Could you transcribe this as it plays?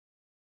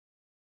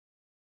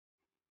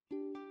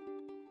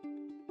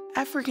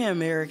African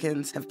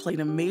Americans have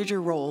played a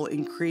major role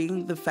in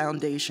creating the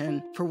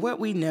foundation for what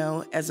we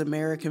know as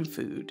American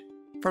food.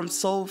 From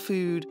soul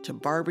food to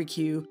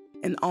barbecue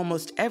and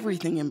almost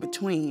everything in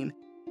between,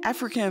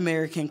 African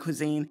American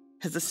cuisine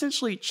has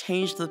essentially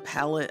changed the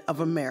palate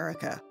of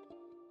America.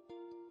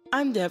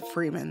 I'm Deb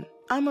Freeman.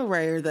 I'm a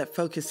writer that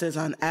focuses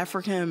on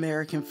African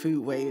American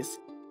foodways,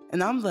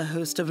 and I'm the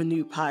host of a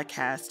new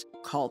podcast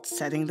called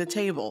Setting the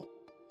Table,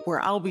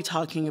 where I'll be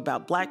talking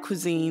about Black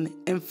cuisine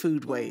and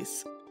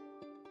foodways.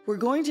 We're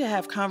going to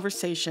have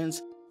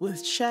conversations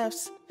with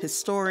chefs,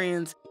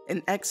 historians,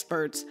 and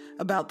experts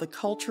about the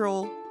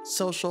cultural,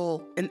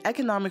 social, and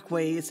economic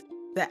ways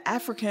that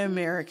African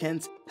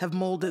Americans have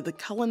molded the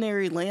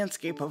culinary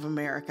landscape of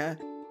America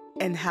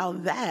and how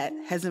that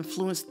has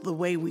influenced the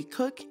way we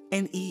cook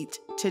and eat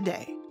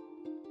today.